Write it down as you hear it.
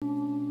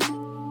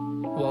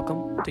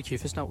Welcome to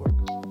QFIS Network.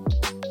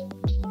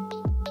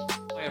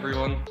 Hi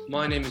everyone,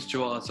 my name is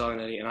Jawad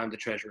Zagnani and I'm the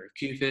Treasurer of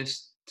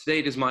QFIS. Today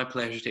it is my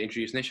pleasure to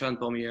introduce Nishant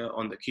Bomia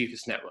on the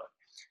QFIS Network.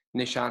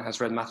 Nishant has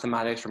read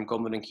mathematics from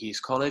Goodman and Keyes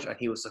College and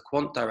he was the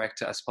Quant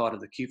Director as part of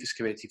the QFIS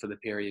committee for the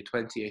period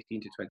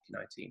 2018 to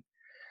 2019.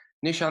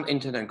 Nishant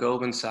interned at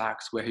Goldman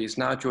Sachs, where he has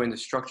now joined the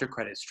Structured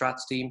Credit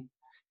Strats team.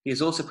 He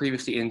has also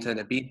previously interned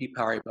at BNP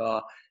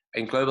Paribas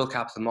in Global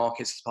Capital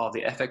Markets as part of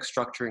the FX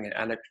Structuring and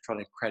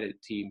Electronic Credit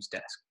team's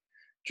desk.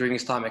 During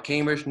his time at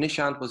Cambridge,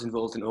 Nishant was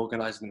involved in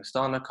organising the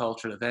Astana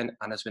cultural event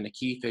and has been a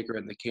key figure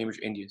in the Cambridge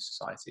India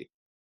Society.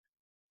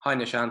 Hi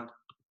Nishant.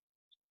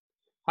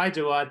 Hi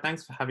Jawad,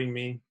 thanks for having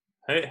me.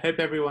 Hope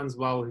everyone's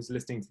well who's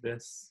listening to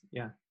this.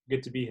 Yeah,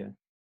 good to be here.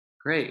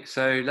 Great,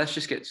 so let's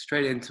just get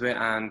straight into it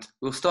and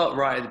we'll start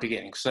right at the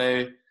beginning.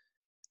 So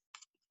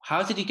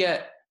how did you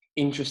get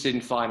interested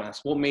in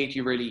finance? What made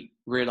you really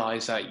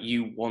realise that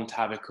you want to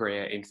have a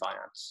career in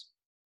finance?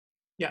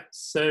 Yeah,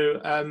 so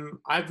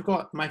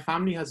my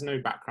family has no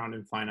background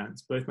in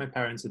finance. Both my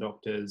parents are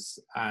doctors,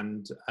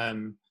 and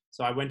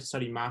so I went to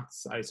study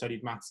maths. I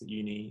studied maths at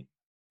uni.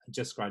 I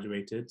just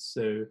graduated,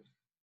 so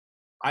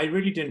I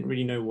really didn't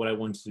know what I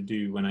wanted to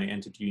do when I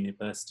entered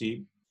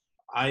university.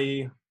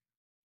 I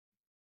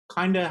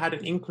kind of had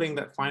an inkling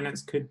that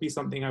finance could be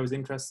something I was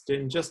interested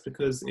in, just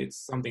because it's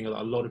something a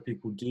lot of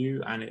people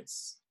do, and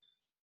it's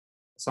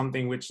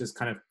something which is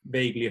kind of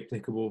vaguely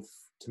applicable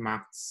to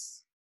maths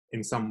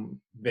in some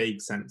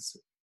vague sense.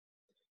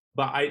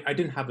 But I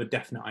didn't have a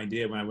definite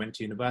idea when I went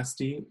to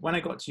university. When I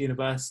got to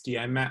university,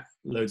 I met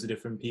loads of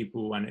different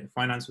people, and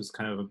finance was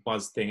kind of a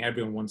buzz thing.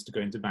 Everyone wants to go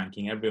into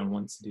banking. Everyone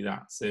wants to do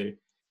that. So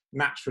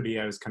naturally,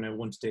 I was kind of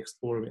wanted to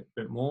explore a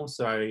bit more.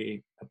 So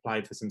I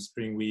applied for some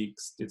spring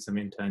weeks, did some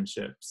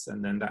internships,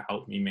 and then that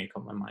helped me make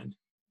up my mind.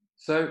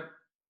 So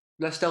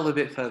let's delve a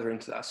bit further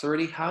into that. So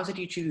really, how did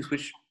you choose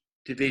which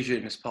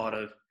division as part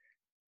of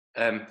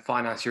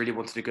finance you really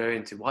wanted to go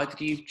into? Why did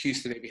you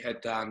choose to maybe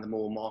head down the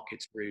more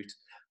markets route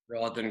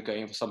rather than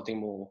going for something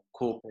more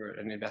corporate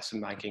and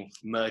investment banking,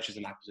 mergers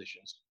and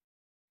acquisitions?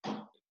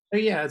 Oh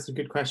yeah, it's a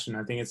good question.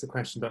 I think it's a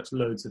question that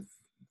loads of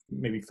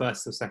maybe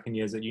first or second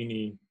years at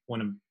uni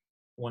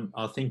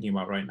are thinking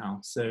about right now.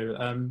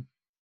 So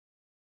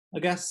I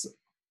guess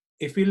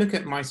if we look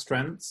at my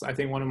strengths, I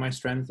think one of my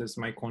strengths is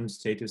my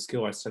quantitative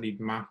skill. I studied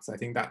maths. I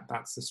think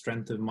that's a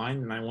strength of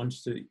mine, and I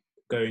wanted to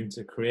go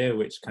into a career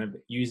which kind of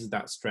uses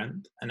that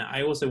strength. And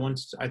I also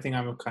I think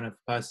I'm a kind of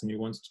person who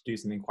wants to do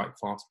something quite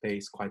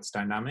fast-paced, quite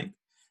dynamic.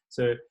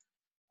 So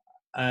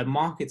a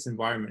markets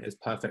environment is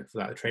perfect for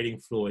that. The trading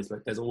floor is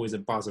like, there's always a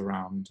buzz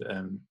around,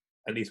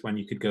 at least when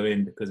you could go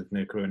in because of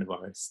no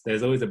coronavirus.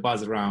 There's always a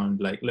buzz around,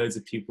 like loads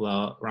of people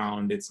are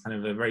around. It's kind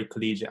of a very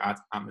collegiate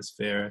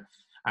atmosphere.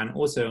 And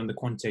also on the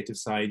quantitative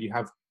side, you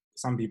have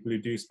some people who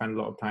do spend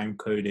a lot of time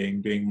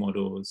coding, doing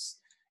models,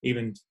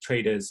 even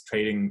traders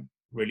trading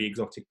really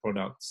exotic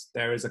products.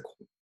 There is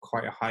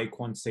quite a high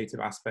quantitative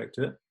aspect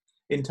to it.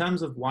 In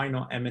terms of why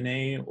not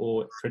M&A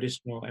or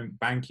traditional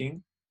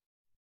banking,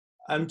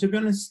 to be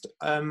honest,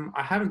 I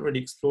haven't really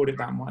explored it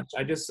that much.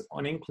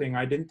 On inkling,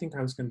 I didn't think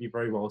I was going to be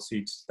very well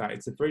suited to that.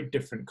 It's a very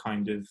different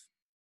kind of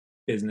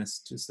business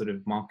to sort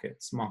of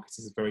markets. Markets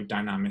is very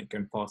dynamic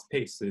and fast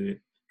paced. So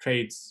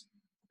trades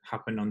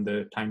happen on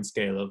the time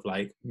scale of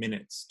like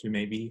minutes to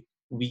maybe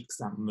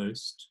weeks at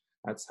most.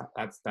 That's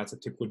a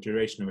typical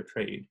duration of a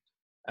trade.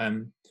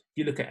 If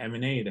you look at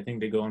M&A, I think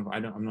they go on,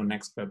 I'm not an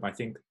expert, but I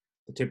think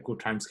the typical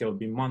timescale would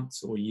be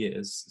months or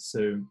years.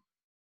 So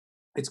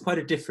it's quite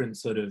a different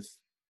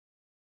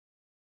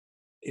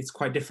it's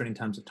quite different in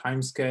terms of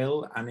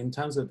timescale, and in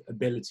terms of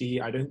ability.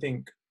 I don't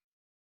think,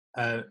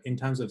 in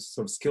terms of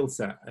sort of skill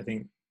set, I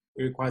think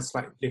it requires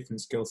slightly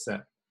different skill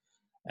set.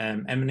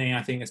 M&A,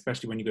 I think,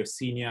 especially when you go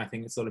senior, I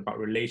think it's all about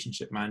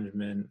relationship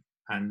management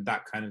and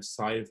that kind of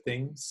side of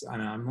things.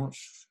 And I'm not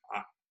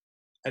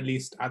at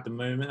least at the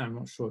moment, I'm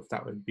not sure if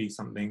that would be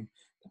something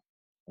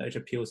that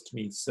appeals to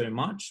me so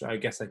much. I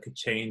guess I could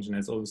change, and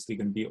there's obviously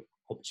going to be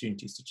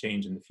opportunities to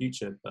change in the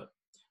future, but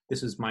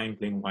this was my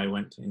inkling why I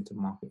went into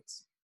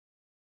markets.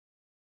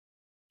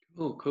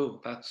 Oh,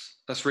 cool.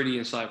 That's really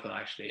insightful,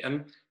 actually.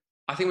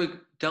 I think we're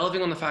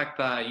delving on the fact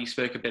that you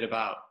spoke a bit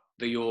about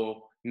that you're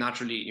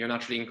naturally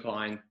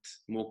inclined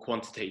more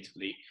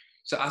quantitatively.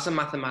 So as a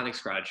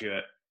mathematics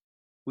graduate,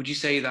 would you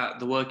say that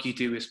the work you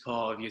do as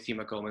part of your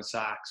team at Goldman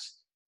Sachs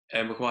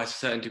requires a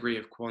certain degree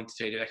of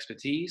quantitative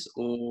expertise,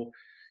 or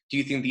do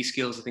you think these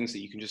skills are things that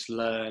you can just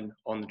learn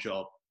on the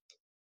job?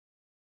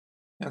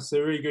 That's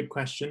a really good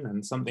question,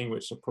 and something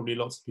which probably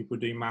lots of people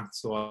doing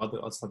maths or other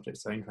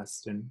subjects are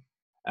interested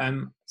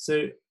in.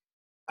 So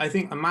I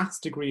think a maths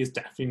degree is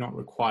definitely not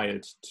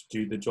required to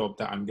do the job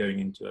that I'm going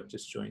into. I've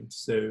just joined.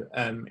 So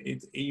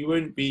you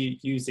won't be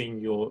using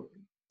your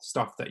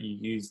stuff that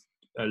you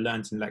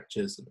learned in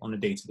lectures on a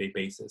day-to-day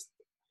basis.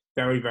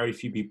 Very, very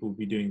few people will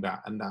be doing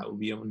that, and that will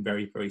be on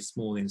very, very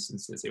small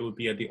instances. It would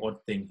be the odd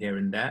thing here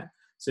and there.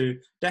 So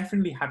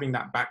definitely having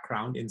that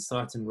background in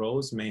certain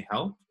roles may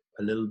help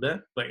a little bit,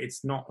 but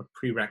it's not a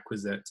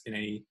prerequisite in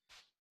any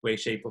way,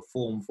 shape, or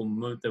form for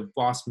the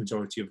vast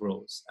majority of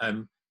roles.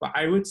 But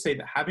I would say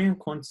that having a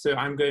quant, so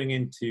I'm going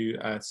into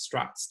a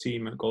strats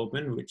team at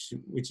Goldman, which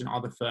in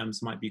other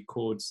firms might be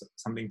called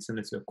something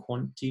similar to a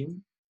quant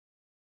team.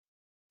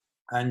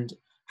 And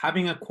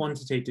having a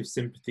quantitative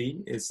sympathy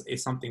is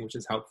something which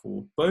is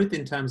helpful, both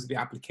in terms of the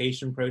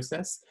application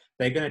process.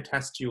 They're going to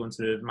test you on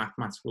sort of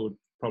mathematical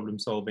problem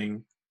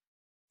solving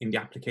in the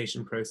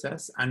application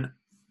process, and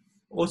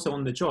also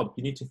on the job.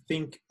 You need to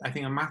think. I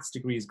think a maths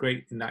degree is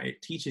great in that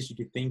it teaches you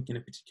to think in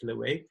a particular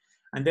way,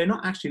 and they're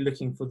not actually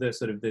looking for the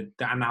sort of the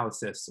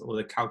analysis or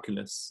the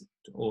calculus,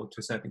 or to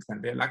a certain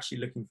extent they're actually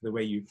looking for the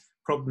way you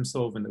problem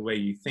solve and the way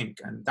you think,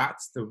 and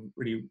that's the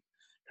really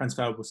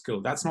transferable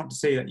skill. That's not to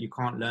say that you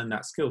can't learn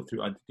that skill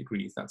through other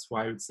degrees. That's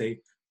why I would say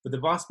for the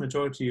vast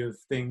majority of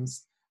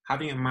things,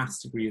 having a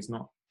maths degree is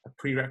not a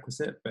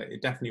prerequisite, but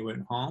it definitely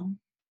won't harm.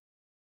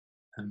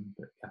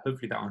 But yeah,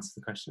 hopefully that answers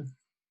the question.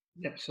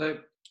 Yep. So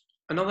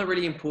another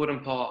really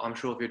important part, I'm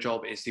sure, of your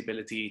job is the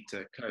ability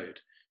to code.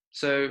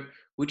 So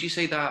would you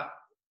say that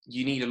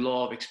you need a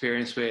lot of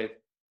experience with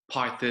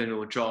Python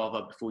or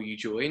Java before you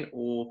join,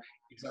 or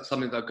is that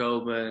something that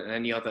Goldman and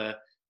any other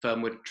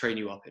firm would train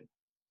you up in?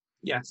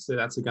 Yes, so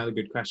that's another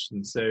good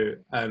question. So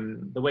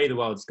the way the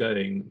world's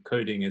going,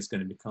 coding is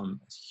going to become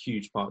a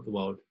huge part of the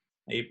world.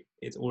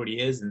 It already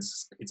is, and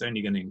it's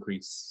only going to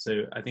increase.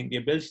 So I think the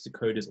ability to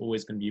code is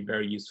always going to be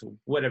very useful,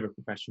 whatever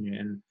profession you're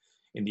in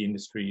the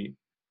industry.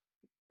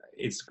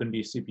 It's going to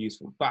be super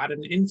useful. But at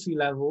an entry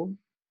level,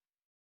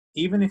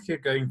 even if you're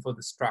going for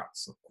the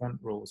strats or quant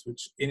roles,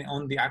 which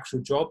on the actual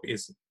job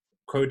is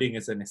coding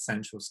is an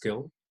essential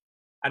skill,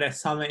 at a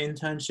summer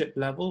internship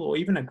level or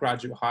even a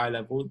graduate higher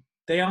level,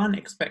 they aren't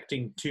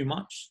expecting too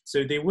much.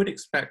 So they would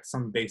expect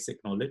some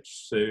basic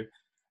knowledge. So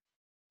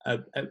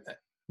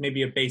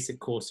maybe a basic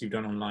course you've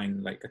done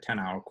online, like a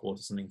 10-hour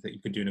course or something that you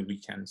could do in a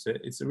weekend. So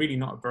it's really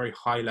not a very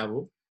high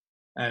level,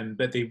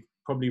 but they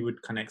probably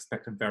would kind of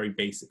expect a very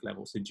basic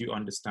level. So do you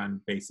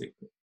understand basic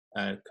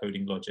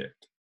coding logic?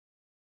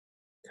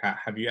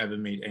 Have you ever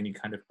made any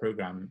kind of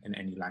program in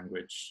any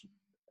language?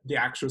 The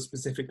actual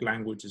specific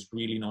language is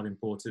really not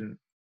important.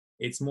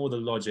 It's more the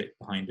logic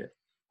behind it.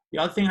 The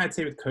other thing I'd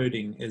say with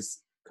coding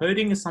is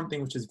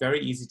something which is very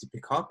easy to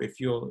pick up if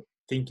you're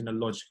thinking a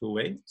logical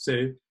way.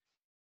 So,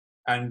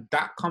 and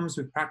that comes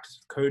with practice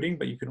with coding,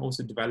 but you can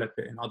also develop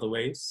it in other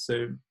ways.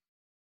 So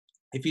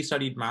if you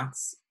studied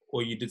maths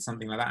or you did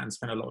something like that and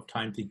spent a lot of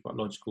time thinking about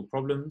logical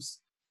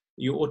problems,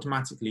 you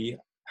automatically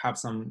have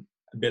some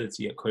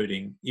ability at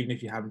coding, even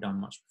if you haven't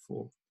done much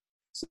before.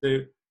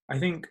 So I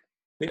think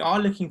they are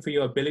looking for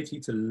your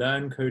ability to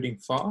learn coding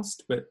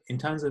fast, but in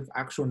terms of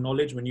actual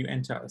knowledge, when you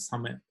enter a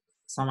summer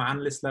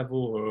analyst level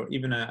or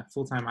even a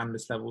full-time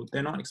analyst level,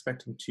 they're not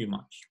expecting too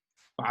much.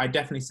 But I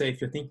definitely say if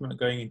you're thinking about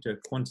going into a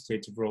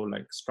quantitative role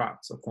like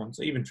strats or quants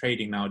or even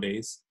trading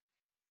nowadays,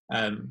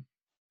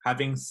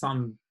 having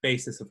some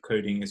basis of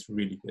coding is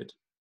really good,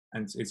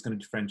 and it's going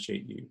to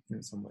differentiate you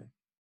in some way.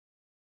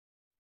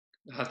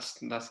 That's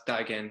that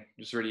again,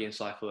 just really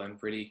insightful, and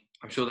really,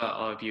 I'm sure that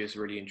our viewers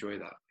really enjoy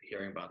that,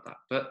 hearing about that.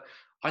 But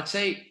I'd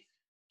say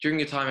during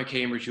your time at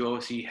Cambridge, you're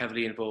obviously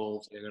heavily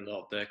involved in a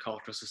lot of the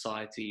cultural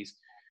societies.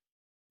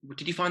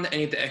 Did you find that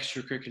any of the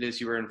extracurriculars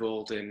you were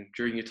involved in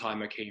during your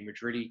time at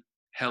Cambridge really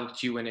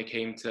helped you when it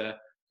came to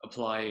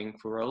applying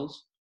for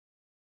roles?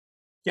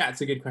 Yeah,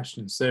 it's a good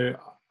question. So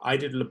I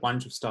did a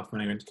bunch of stuff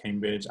when I went to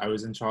Cambridge. I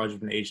was in charge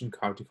of an Asian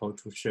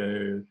horticultural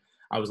show.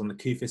 I was on the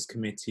QFIS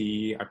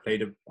committee. I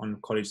played on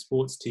college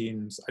sports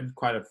teams. I did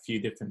quite a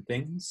few different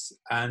things.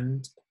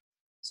 And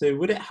so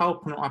would it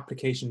help on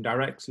application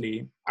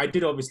directly? I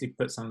did obviously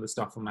put some of the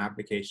stuff on my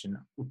application.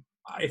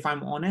 If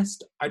I'm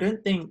honest, I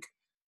don't think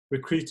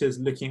recruiters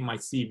looking at my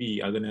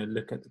CV are going to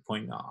look at the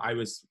point that I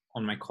was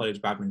on my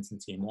college badminton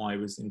team or I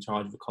was in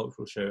charge of a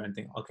cultural show and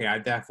think, okay, I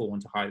therefore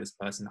want to hire this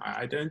person.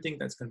 I don't think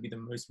that's going to be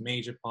the most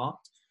major part.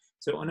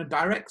 So on a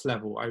direct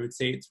level, I would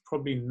say it's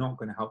probably not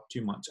going to help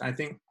too much. I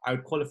think I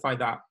would qualify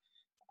that.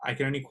 I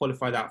can only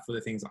qualify that for the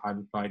things that I've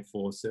applied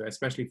for. So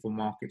especially for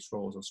markets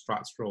roles or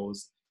strats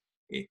roles,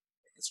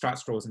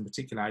 strats roles in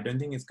particular, I don't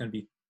think it's going to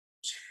be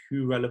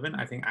too relevant.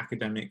 I think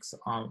academics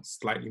are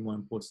slightly more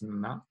important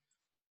than that.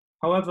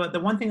 However, the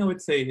one thing I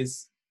would say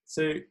is,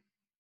 so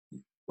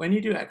when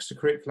you do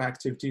extracurricular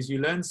activities, you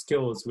learn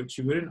skills which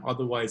you wouldn't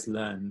otherwise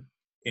learn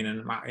in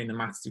a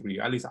maths degree.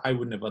 At least I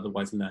wouldn't have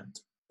otherwise learned.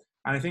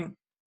 And I think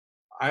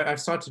I've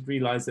started to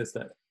realize this,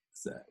 that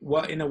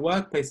in a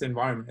workplace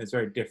environment, it's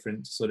very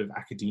different to sort of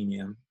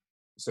academia,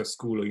 so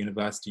school or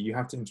university. You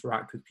have to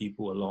interact with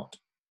people a lot.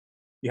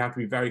 You have to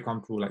be very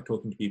comfortable, like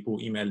talking to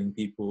people, emailing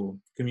people,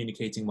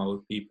 communicating well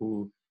with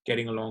people,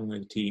 getting along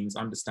with teams,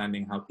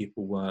 understanding how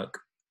people work.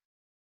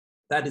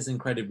 That is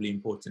incredibly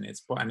important.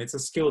 And it's a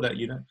skill that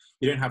you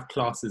don't have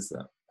classes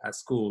at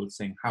school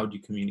saying how do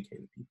you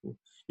communicate with people.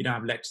 You don't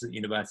have lectures at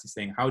university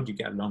saying how do you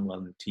get along well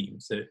in a team.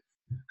 So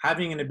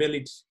having an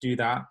ability to do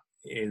that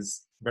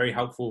is very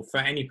helpful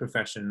for any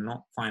profession,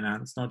 not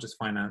just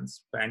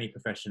finance, but any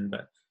profession.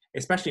 But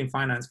especially in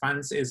finance,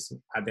 finance is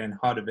at the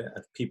heart of it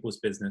of people's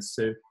business.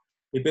 So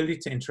the ability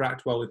to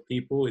interact well with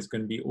people is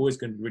going to be always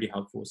going to be really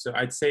helpful. So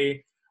I'd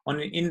say on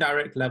an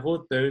indirect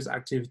level, those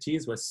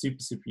activities were super,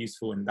 super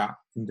useful in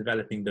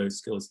developing those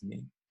skills in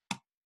me.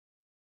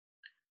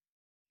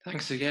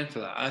 Thanks again for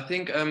that. I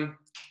think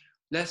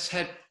let's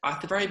head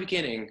at the very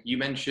beginning. You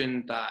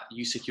mentioned that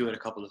you secured a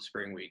couple of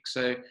spring weeks.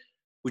 So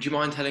would you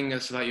mind telling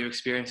us about your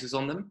experiences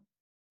on them?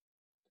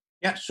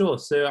 Yeah, sure.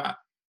 So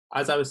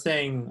as I was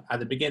saying at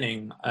the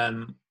beginning,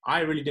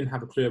 I really didn't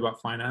have a clue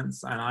about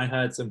finance, and I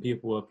heard some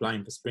people were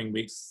applying for spring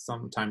weeks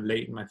sometime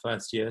late in my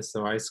first year.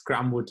 So I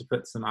scrambled to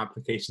put some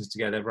applications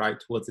together right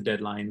towards the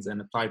deadlines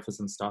and applied for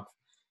some stuff.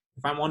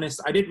 If I'm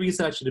honest, I did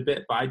research it a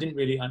bit, but I didn't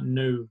really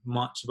know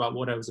much about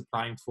what I was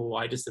applying for.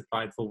 I just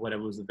applied for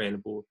whatever was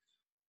available.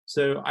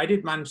 So I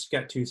did manage to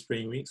get 2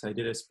 spring weeks. I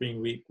did a spring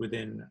week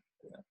within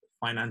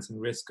finance and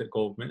risk at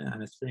Goldman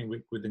and a spring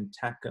week within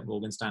tech at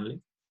Morgan Stanley.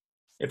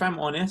 If I'm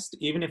honest,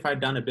 even if I'd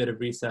done a bit of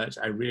research,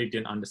 I really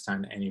didn't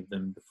understand any of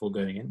them before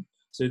going in.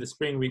 So the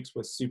spring weeks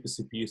were super,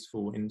 super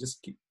useful in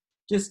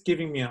just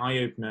giving me an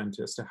eye-opener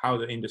as to how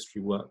the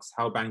industry works,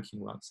 how banking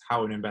works,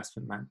 how an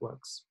investment bank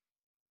works.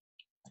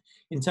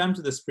 In terms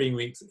of the spring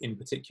weeks in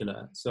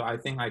particular, so I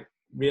think I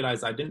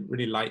realized I didn't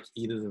really like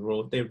either of the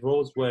roles. Their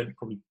roles weren't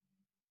probably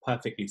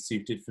perfectly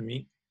suited for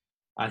me.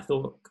 I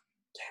thought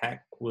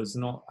tech was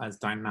not as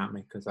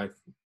dynamic as I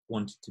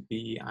wanted to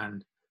be,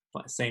 and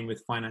same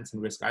with finance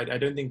and risk. I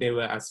don't think they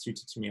were as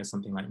suited to me as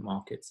something like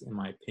markets, in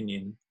my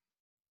opinion.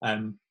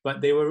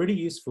 But they were really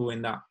useful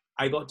in that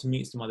I got to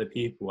meet some other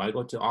people. I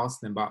got to ask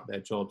them about their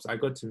jobs. I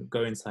got to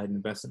go inside an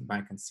investment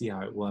bank and see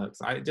how it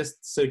works. I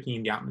just soaking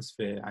in the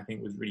atmosphere, I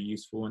think, was really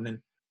useful. And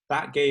then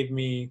that gave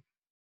me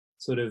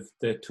sort of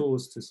the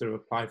tools to sort of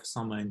apply for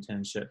summer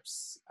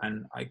internships.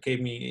 And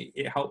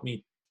it helped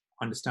me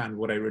understand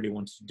what I really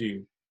wanted to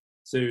do.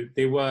 So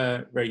they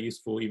were very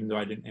useful, even though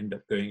I didn't end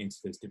up going into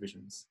those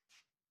divisions.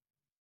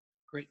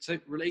 Great. So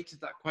related to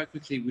that quite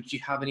quickly, would you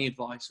have any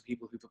advice for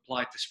people who've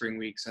applied for spring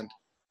weeks and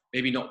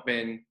maybe not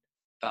been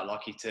that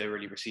lucky to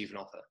really receive an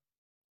offer?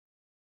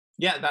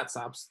 Yeah,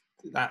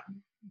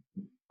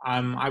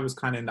 I was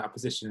kind of in that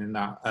position in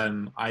that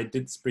I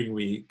did spring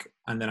week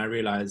and then I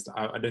realized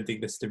I don't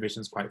think this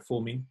division's quite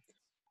for me.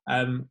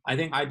 I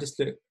think I just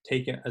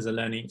take it as a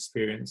learning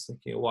experience.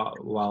 Okay,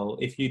 well,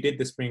 if you did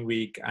the spring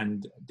week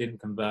and didn't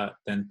convert,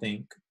 then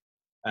think,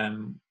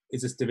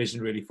 is this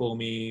division really for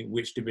me?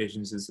 Which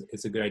divisions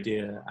is a good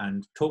idea?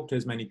 And talk to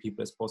as many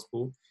people as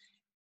possible,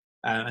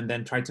 and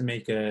then try to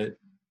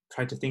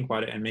think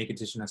about it and make a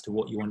decision as to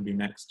what you want to do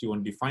next. Do you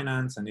want to do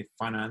finance? And if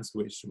finance,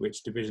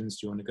 which divisions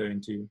do you want to go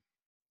into?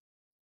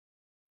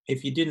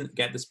 If you didn't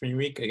get the spring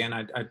week, again,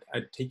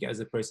 I'd take it as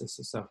a process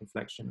of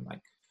self-reflection.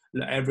 Like,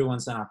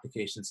 everyone's done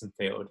applications and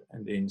failed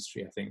in the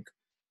industry, I think.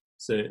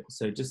 So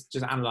just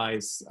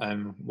analyze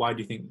why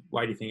do you think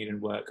it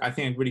didn't work. I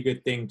think a really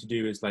good thing to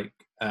do is like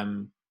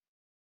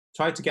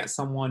try to get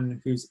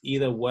someone who's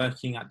either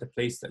working at the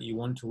place that you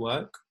want to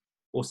work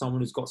or someone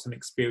who's got some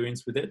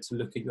experience with it to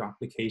look at your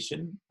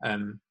application.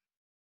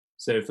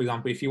 So for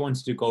example, if you want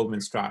to do Goldman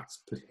Strats,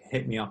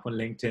 hit me up on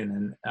LinkedIn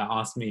and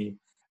ask me,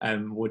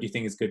 what do you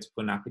think is good to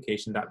put in an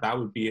application? That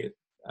would be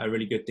a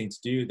really good thing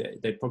to do.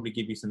 They'd probably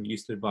give you some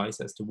useful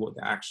advice as to what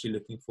they're actually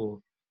looking for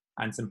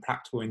and some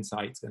practical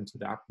insights into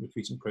the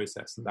application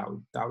process. And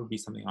that would be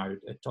something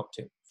a top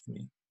tip for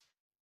me.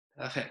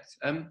 Perfect.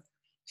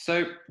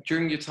 So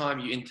during your time,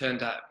 you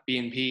interned at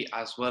BNP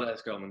as well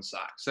as Goldman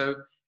Sachs. So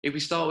if we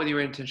start with your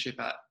internship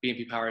at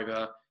BNP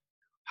Paribas,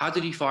 how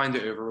did you find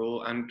it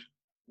overall? And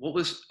what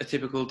was a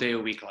typical day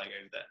or week like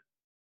over there?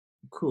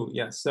 Cool.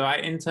 Yeah. So I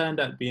interned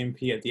at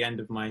BNP at the end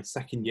of my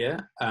second year.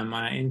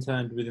 I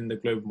interned within the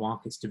global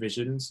markets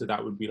division. So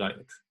that would be like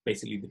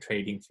basically the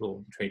trading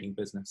floor, the trading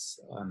business.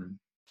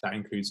 That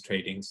includes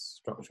trading,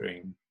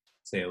 structuring,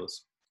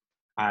 sales.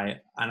 I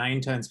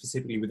interned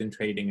specifically within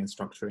trading and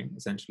structuring,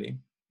 essentially.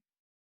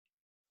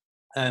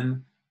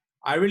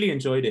 I really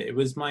enjoyed it. It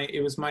was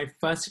my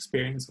first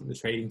experience on the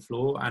trading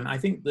floor, and I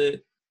think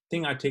the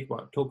thing I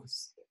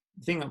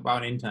the thing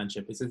about an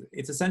internship is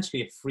it's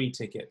essentially a free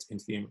ticket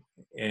into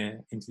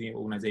the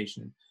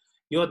organization.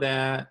 You're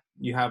there,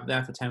 you have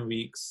there for 10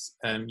 weeks.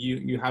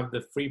 You have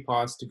the free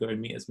pass to go and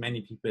meet as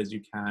many people as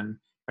you can,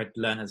 try to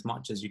learn as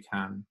much as you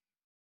can,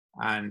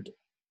 and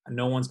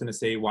no one's going to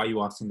say, why are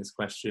you asking this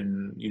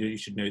question? You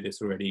should know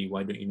this already.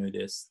 Why don't you know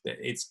this?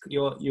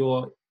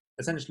 You're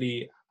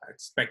essentially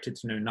expected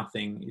to know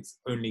nothing. It's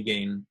only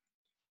gain.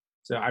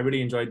 So I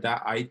really enjoyed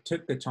that. I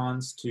took the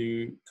chance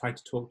to try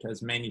to talk to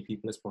as many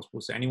people as possible.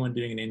 So anyone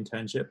doing an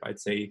internship, I'd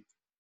say,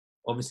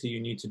 obviously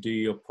you need to do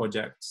your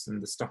projects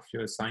and the stuff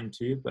you're assigned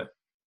to, but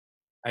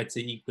I'd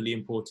say equally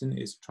important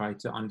is try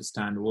to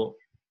understand what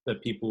the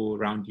people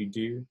around you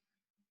do.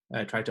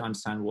 Try to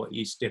understand what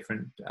each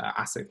different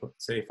asset.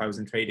 So if I was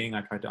in trading,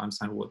 I tried to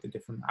understand what the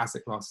different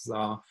asset classes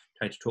are.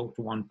 Try to talk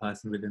to one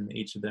person within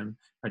each of them.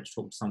 Try to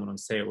talk to someone on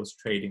sales,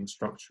 trading,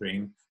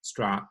 structuring,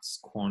 strats,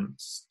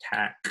 quants,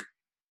 tech.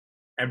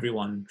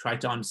 Everyone. Try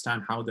to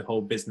understand how the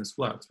whole business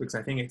works, because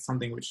I think it's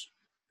something which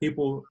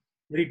people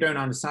really don't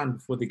understand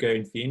before they go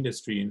into the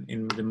industry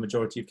in the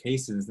majority of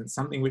cases. It's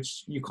something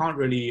which you can't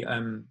really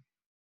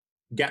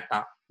get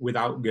that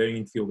without going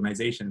into the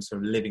organization,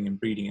 sort of living and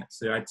breathing it.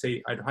 So I'd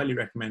say I'd highly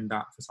recommend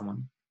that for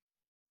someone.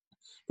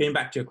 Going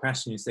back to your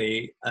question, you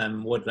say,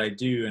 what did I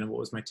do and what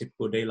was my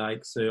typical day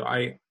like? So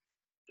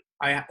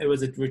it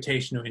was a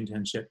rotational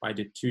internship. I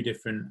did two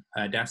different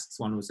desks.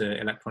 One was an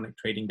electronic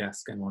trading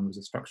desk and one was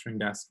a structuring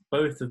desk.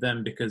 Both of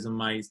them, because of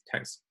my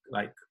text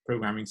like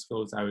programming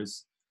skills, I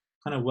was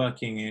kind of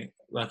working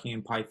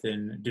in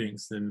Python, doing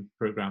some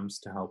programs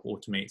to help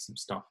automate some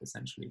stuff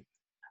essentially.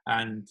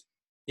 And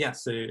yeah,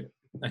 so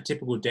a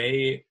typical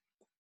day,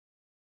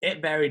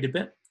 it varied a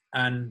bit,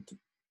 and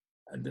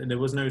there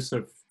was no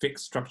sort of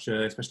fixed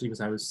structure, especially because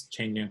I was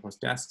changing across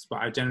desks. But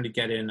I generally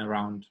get in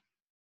around,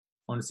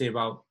 I want to say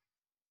about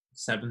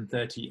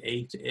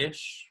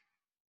 7:38ish,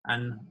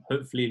 and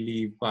hopefully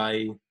leave by,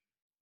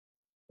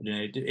 I don't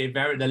know, it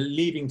varied. The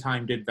leaving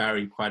time did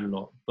vary quite a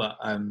lot, but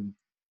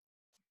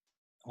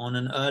on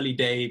an early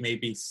day,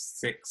 maybe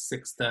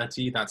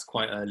 6:30. That's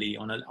quite early.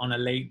 On a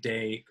late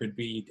day, it could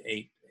be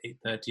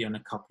 8:30. On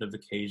a couple of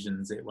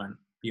occasions, it went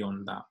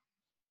beyond that.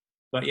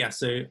 But yeah,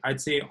 so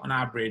I'd say on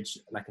average,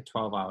 like a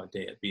 12-hour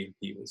day at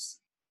BNP was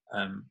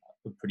a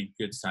pretty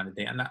good standard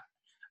day.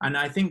 And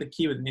I think the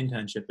key with an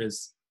internship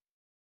is,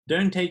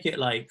 don't take it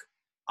like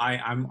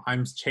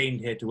I'm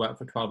chained here to work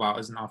for 12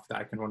 hours and after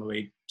that I can run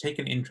away. Take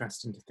an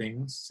interest into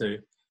things. So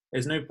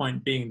there's no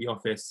point being in the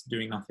office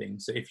doing nothing.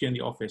 So if you're in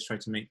the office, try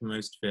to make the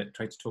most of it.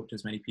 Try to talk to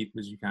as many people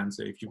as you can.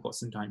 So if you've got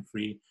some time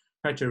free,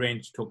 try to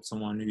arrange to talk to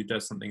someone who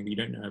does something that you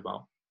don't know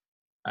about.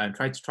 And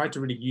try to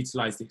really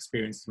utilize the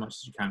experience as much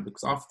as you can,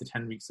 because after the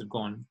 10 weeks have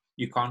gone,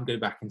 you can't go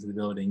back into the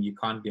building. You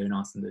can't go and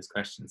ask them those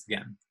questions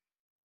again.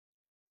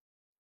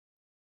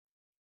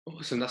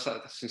 Awesome, that's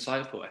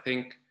insightful. I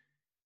think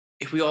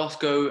if we ask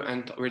go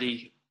and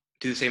really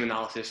do the same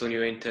analysis on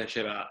your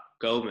internship at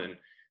Goldman,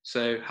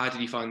 so how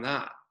did you find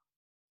that?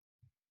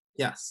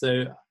 Yeah,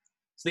 so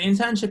the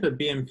internship at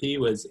BNP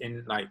was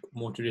in like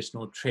more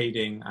traditional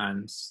trading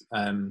and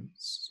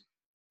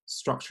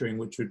structuring,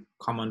 which would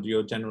come under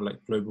your general like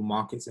global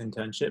markets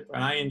internship,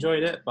 and I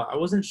enjoyed it, but I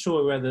wasn't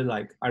sure whether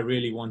like I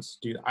really wanted to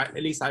do that.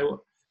 At least I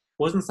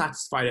wasn't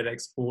satisfied that I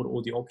explored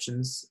all the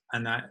options,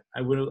 and I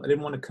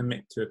didn't want to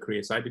commit to a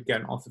career, so I did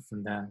get an offer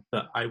from there,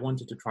 but I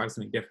wanted to try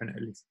something different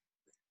at least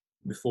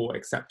before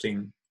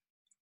accepting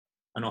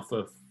an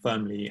offer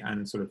firmly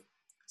and sort of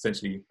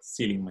essentially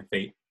sealing my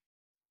fate.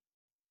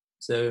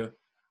 So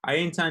I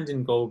interned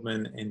in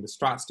Goldman in the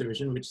Strats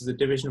division, which is a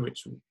division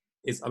which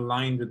is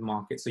aligned with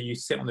markets. So you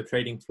sit on the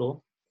trading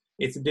floor.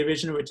 It's a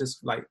division which is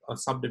like a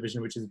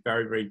subdivision, which is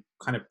very, very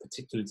kind of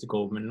particular to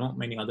Goldman. Not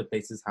many other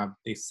places have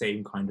the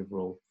same kind of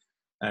role.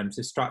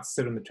 So Strats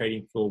sit on the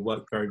trading floor,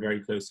 work very,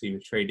 very closely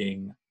with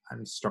trading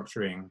and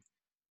structuring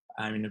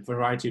in a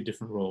variety of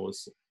different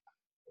roles,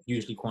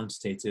 usually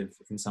quantitative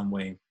in some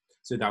way.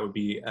 So that would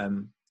be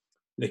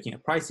looking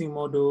at pricing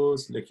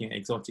models, looking at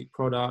exotic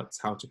products,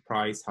 how to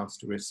price, how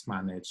to risk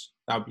manage.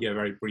 That would be a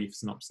very brief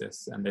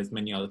synopsis, and there's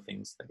many other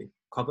things that they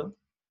cover.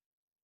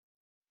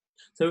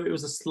 So it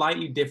was a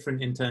slightly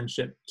different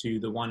internship to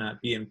the one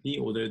at BNP,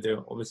 although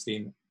they're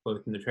obviously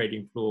both in the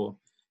trading floor,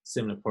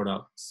 similar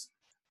products,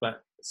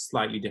 but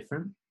slightly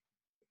different.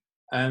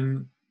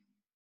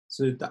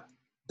 So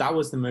that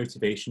was the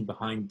motivation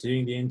behind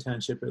doing the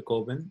internship at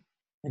Goldman.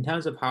 In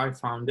terms of how I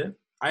found it,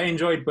 I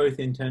enjoyed both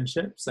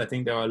internships. I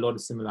think there are a lot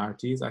of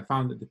similarities. I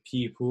found that the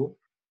people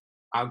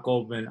at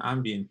Goldman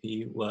and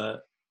BNP were,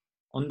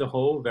 on the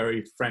whole,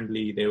 very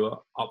friendly. They were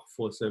up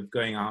for sort of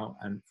going out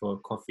and for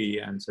coffee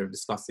and sort of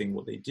discussing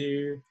what they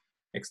do,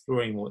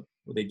 exploring what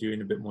they do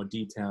in a bit more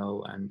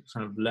detail, and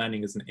kind of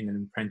learning in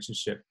an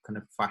apprenticeship kind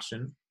of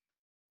fashion.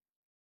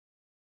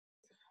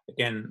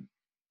 Again,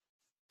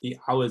 the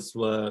hours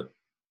were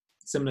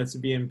similar to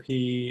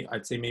BNP,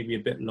 I'd say maybe a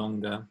bit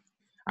longer.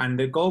 And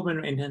the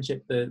Goldman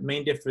internship, the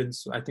main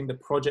difference, I think the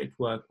project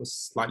work was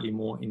slightly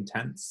more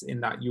intense in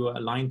that you were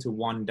aligned to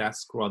one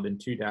desk rather than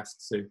two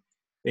desks. So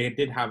they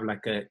did have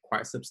like a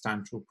quite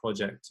substantial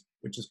project,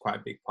 which is quite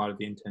a big part of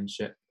the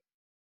internship.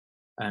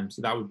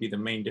 So that would be the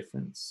main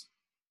difference.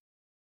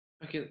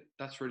 Okay,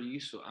 that's really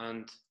useful.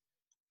 And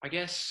I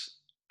guess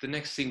the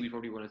next thing we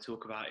probably want to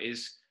talk about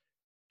is,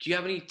 do you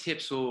have any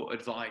tips or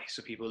advice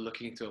for people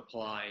looking to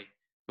apply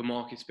for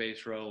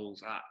markets-based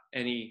roles at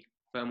any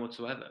firm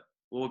whatsoever?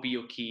 What would be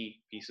your key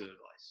piece of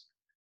advice?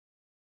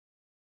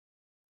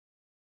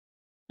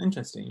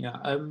 Interesting,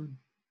 yeah.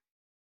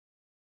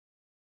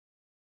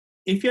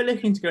 If you're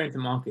looking to go into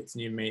markets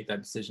and you've made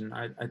that decision,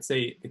 I'd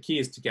say the key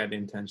is to get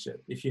an internship.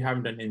 If you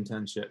haven't done an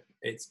internship,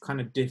 it's kind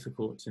of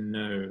difficult to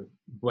know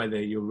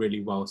whether you're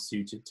really well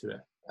suited to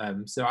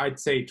it. So I'd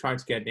say try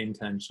to get an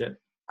internship,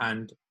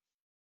 and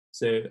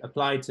so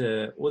apply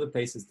to all the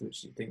places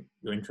which you think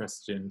you're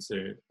interested in. So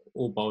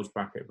all bulge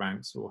bracket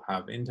ranks will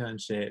have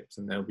internships,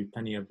 and there'll be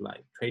plenty of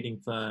like trading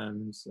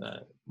firms,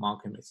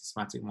 market makers,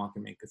 systematic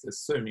market makers. There's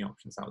so many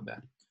options out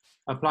there.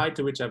 Apply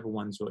to whichever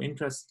ones you're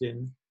interested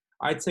in.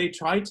 I'd say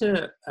try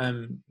to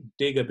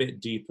dig a bit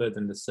deeper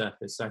than the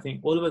surface. So I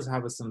think all of us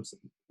have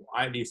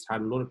I at least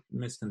had a lot of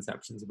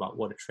misconceptions about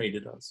what a trader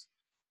does,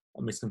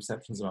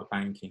 misconceptions about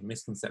banking,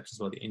 misconceptions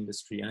about the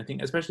industry. And I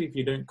think especially if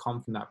you don't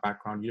come from that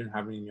background, you don't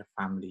have anyone in your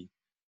family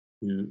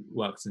who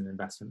works in an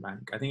investment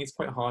bank, I think it's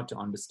quite hard to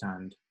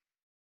understand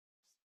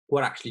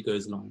what actually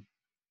goes along.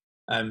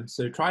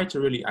 So try to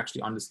really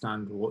actually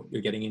understand what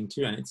you're getting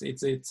into, and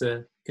it's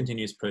a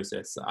continuous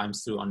process. I'm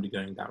still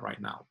undergoing that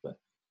right now, but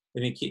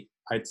I think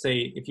I'd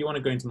say if you want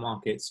to go into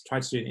markets, try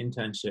to do an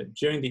internship.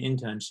 During the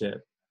internship,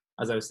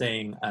 as I was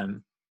saying,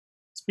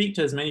 speak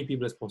to as many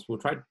people as possible.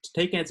 Try to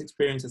take its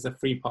experience as a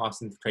free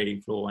pass into the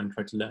trading floor and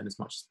try to learn as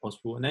much as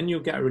possible, and then you'll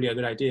get a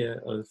good idea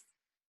of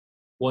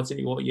what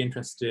you're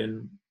interested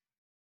in.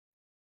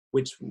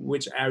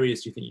 Which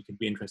areas do you think you could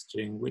be interested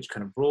in? Which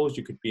kind of roles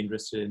you could be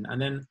interested in,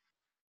 and then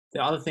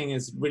the other thing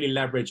is really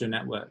leverage your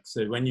network.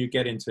 So when you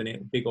get into a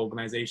big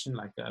organization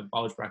like a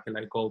bulge bracket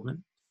like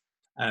Goldman,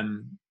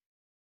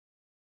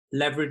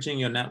 leveraging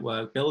your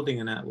network,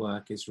 building a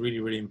network is really,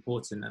 really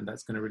important, and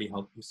that's going to really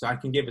help you. So I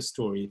can give a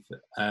story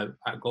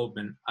at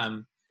Goldman. I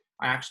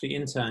actually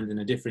interned in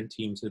a different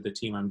team to the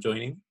team I'm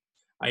joining.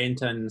 I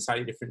interned in a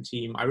slightly different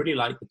team. I really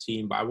liked the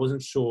team, but I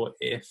wasn't sure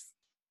if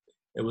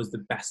it was the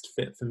best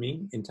fit for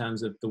me in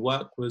terms of the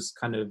work was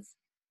kind of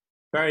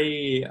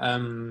very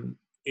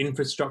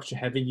infrastructure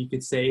heavy, you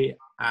could say,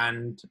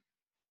 and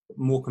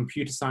more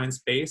computer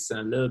science based and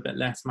a little bit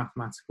less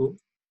mathematical.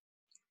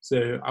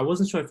 So I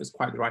wasn't sure if it's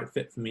quite the right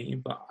fit for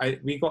me, but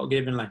we got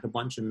given like a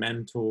bunch of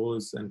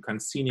mentors and kind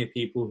of senior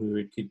people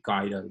who could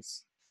guide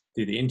us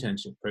through the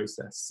internship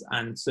process.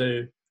 And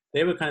so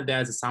they were kind of there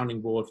as a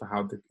sounding board for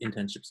how the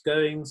internship's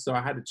going. So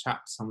I had a chat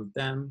to some of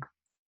them,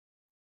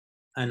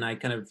 and I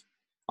kind of,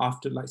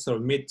 after like sort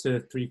of mid to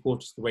 3/4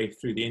 of the way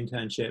through the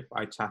internship,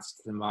 I chatted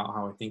to them about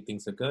how I think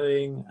things are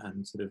going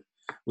and sort of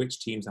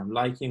which teams I'm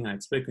liking.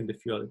 I'd spoken to a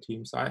few other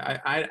teams. So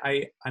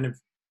I kind of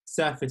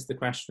surfaced the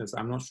question as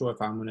I'm not sure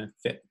if I'm going to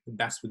fit the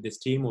best with this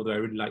team, although I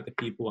really like the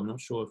people. I'm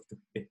not sure if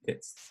it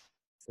fits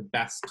the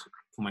best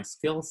for my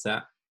skill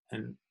set.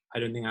 And I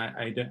don't think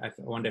I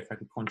wonder if I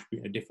could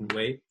contribute in a different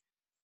way.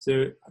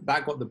 So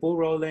that got the ball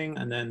rolling,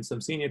 and then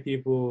some senior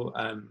people,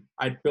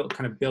 I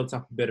built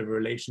up a bit of a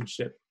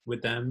relationship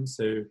with them.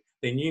 So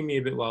they knew me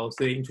a bit well,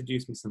 so they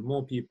introduced me some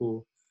more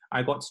people.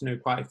 I got to know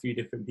quite a few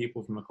different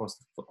people from across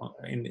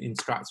in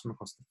strats from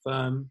across the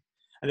firm.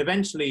 And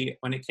eventually,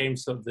 when it came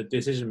to sort of the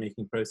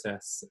decision-making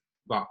process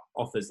about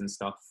offers and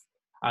stuff,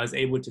 I was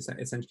able to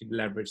essentially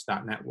leverage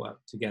that network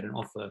to get an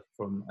offer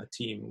from a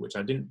team which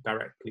I didn't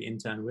directly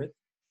intern with,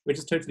 which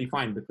is totally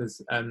fine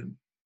because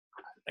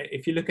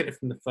if you look at it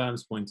from the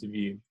firm's point of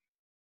view,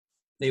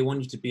 they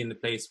want you to be in the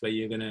place where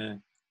you're going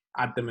to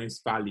add the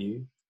most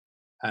value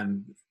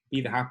and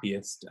be the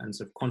happiest and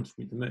sort of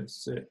contribute the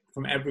most. So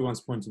from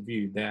everyone's point of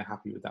view, they're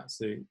happy with that.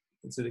 So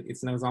it's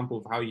an example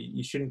of how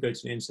you shouldn't go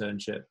to an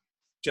internship,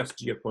 just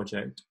do your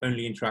project,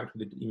 only interact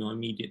with the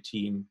immediate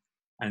team,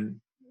 and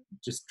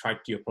just try to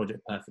do your project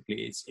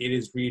perfectly. It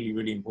is really,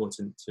 really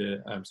important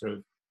to sort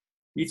of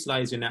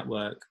utilize your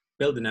network,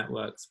 build a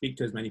network, speak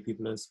to as many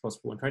people as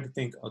possible, and try to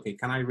think, okay,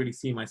 can I really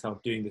see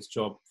myself doing this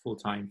job full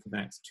time for the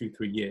next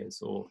 2-3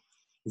 years? Or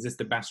is this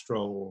the best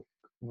role?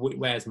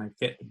 Where's my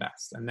fit the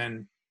best? And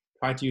then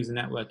try to use a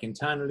network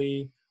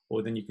internally,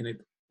 or then you can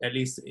at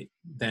least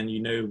then you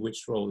know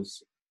which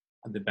roles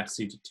are the best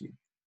suited to you.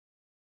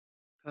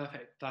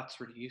 Perfect.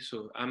 That's really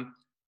useful.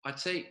 I'd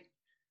say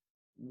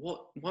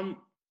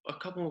a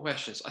couple more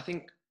questions. I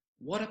think,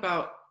 what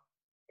about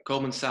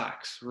Goldman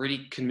Sachs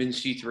really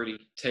convinced you to really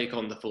take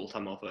on the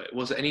full-time offer?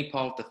 Was it any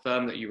part of the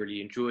firm that you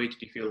really enjoyed?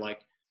 Did you feel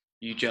like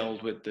you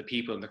gelled with the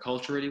people and the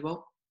culture really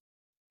well?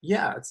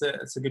 Yeah, it's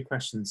a good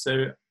question.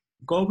 So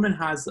Goldman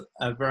has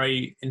a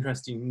very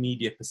interesting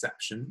media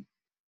perception.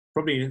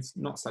 Probably it's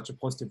not such a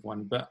positive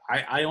one, but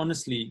I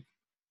honestly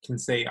can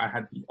say I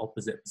had the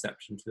opposite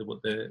perception to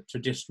what the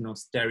traditional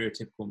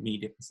stereotypical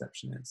media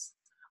perception is.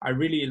 I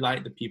really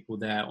liked the people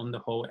there. On the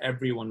whole,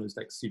 everyone was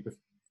like super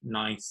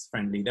nice,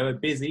 friendly. They were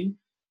busy,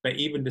 but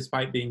even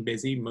despite being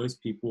busy,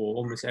 most people, or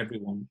almost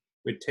everyone,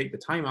 would take the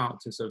time out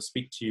to sort of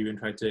speak to you and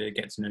try to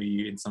get to know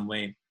you in some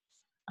way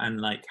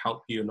and like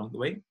help you along the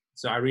way.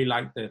 So I really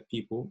liked the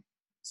people.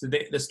 So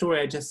the story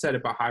I just said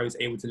about how I was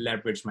able to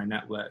leverage my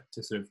network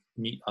to sort of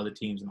meet other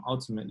teams and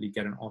ultimately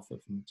get an offer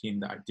from a team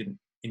that I didn't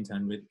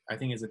intern with, I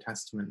think is a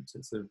testament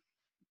to sort of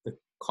the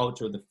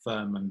culture of the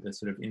firm and the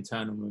sort of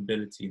internal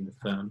mobility in the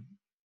firm,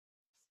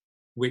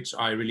 which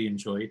I really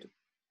enjoyed.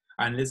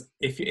 And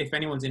if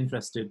anyone's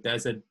interested,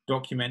 there's a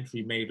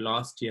documentary made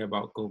last year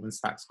about Goldman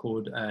Sachs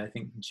called, I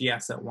think,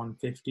 GS at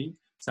 150,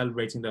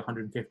 celebrating the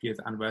 150th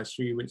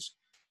anniversary, which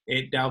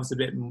it delves a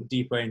bit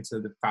deeper into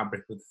the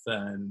fabric of the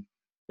firm,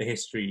 the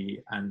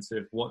history, and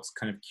sort of what's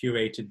kind of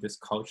curated this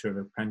culture of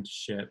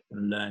apprenticeship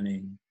and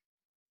learning,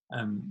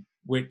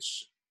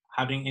 which,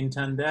 having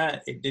interned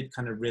there, it did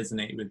kind of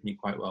resonate with me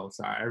quite well.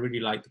 So I really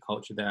like the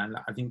culture there. And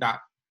I think that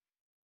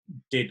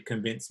did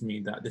convince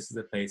me that this is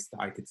a place that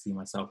I could see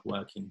myself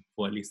working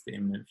for at least the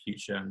imminent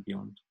future and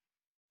beyond.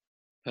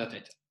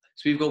 Perfect.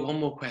 So we've got one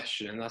more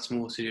question, and that's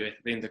more to do with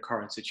in the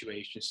current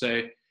situation.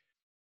 So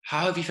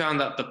how have you found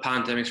that the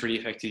pandemic's really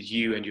affected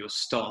you and your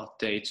start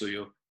dates or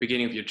your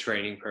beginning of your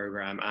training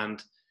program?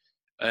 And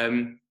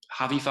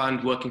have you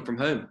found working from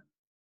home?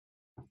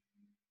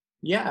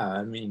 Yeah,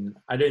 I mean,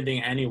 I don't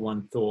think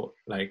anyone thought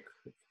like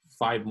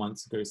 5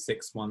 months ago,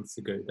 6 months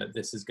ago, that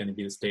this is going to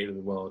be the state of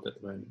the world at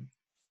the moment.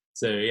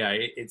 So yeah,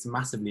 it's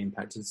massively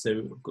impacted.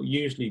 So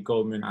usually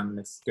Goldman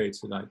analysts go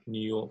to like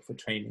New York for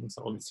training.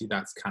 So obviously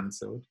that's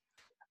cancelled.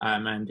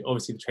 And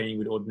obviously the training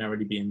would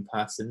ordinarily be in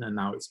person, and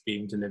now it's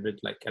being delivered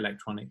like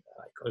electronic,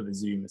 like over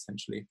Zoom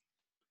essentially.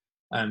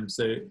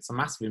 So it's a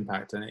massive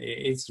impact, and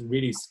it's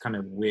really kind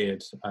of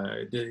weird.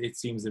 It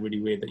seems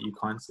really weird that you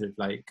can't sort of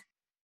like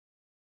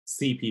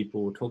see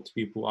people, talk to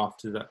people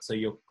after that. So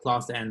your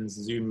class ends,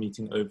 Zoom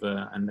meeting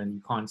over, and then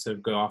you can't sort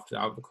of go out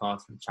of the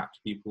class and chat to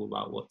people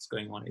about what's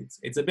going on.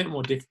 It's a bit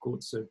more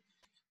difficult to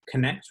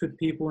connect with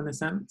people in a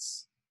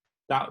sense.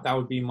 That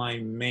would be my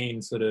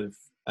main sort of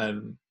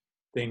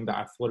thing that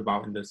I've thought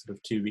about in the sort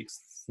of 2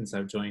 weeks since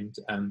I've joined.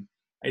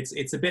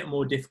 It's a bit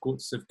more difficult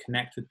to sort of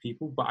connect with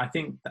people, but I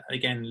think that,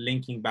 again,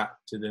 linking back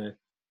to the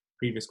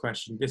previous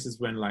question, this is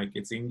when like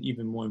it's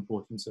even more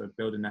important to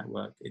build a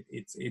network.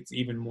 It's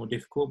even more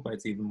difficult, but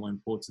it's even more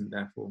important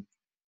therefore.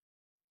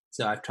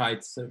 So I've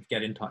tried to sort of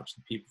get in touch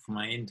with people for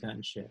my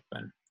internship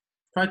and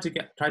tried to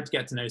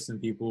get to know some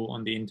people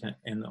on the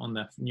on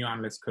the new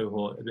analyst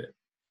cohort a bit,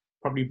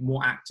 probably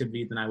more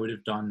actively than I would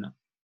have done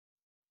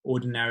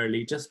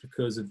ordinarily, just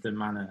because of the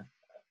manner,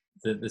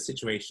 the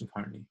situation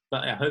currently.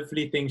 But yeah,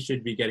 hopefully things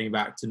should be getting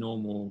back to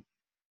normal,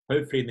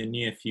 hopefully in the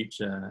near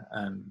future,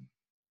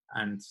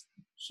 and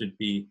should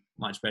be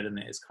much better than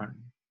it is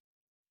currently.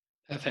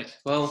 Perfect.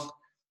 Well,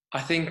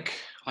 I think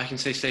I can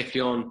say safely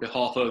on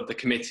behalf of the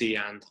committee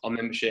and our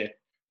membership,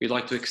 we'd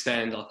like to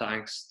extend our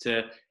thanks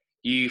to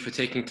you for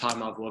taking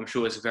time out of what I'm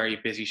sure is a very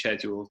busy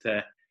schedule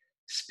to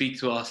speak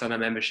to us and our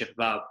membership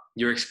about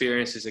your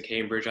experiences at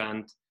Cambridge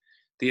and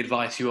the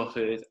advice you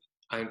offered,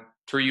 and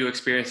through your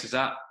experiences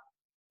at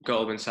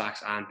Goldman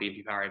Sachs and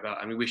BNP Paribas.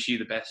 And we wish you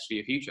the best for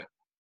your future.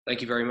 Thank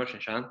you very much,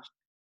 Nishan.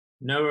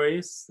 No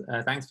worries.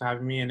 Thanks for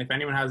having me. And if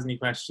anyone has any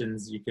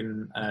questions, you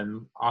can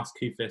ask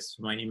Kufis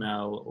for my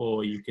email,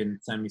 or you can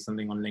send me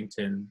something on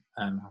LinkedIn.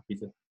 I'm happy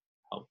to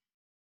help.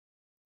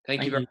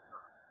 Thank you very much.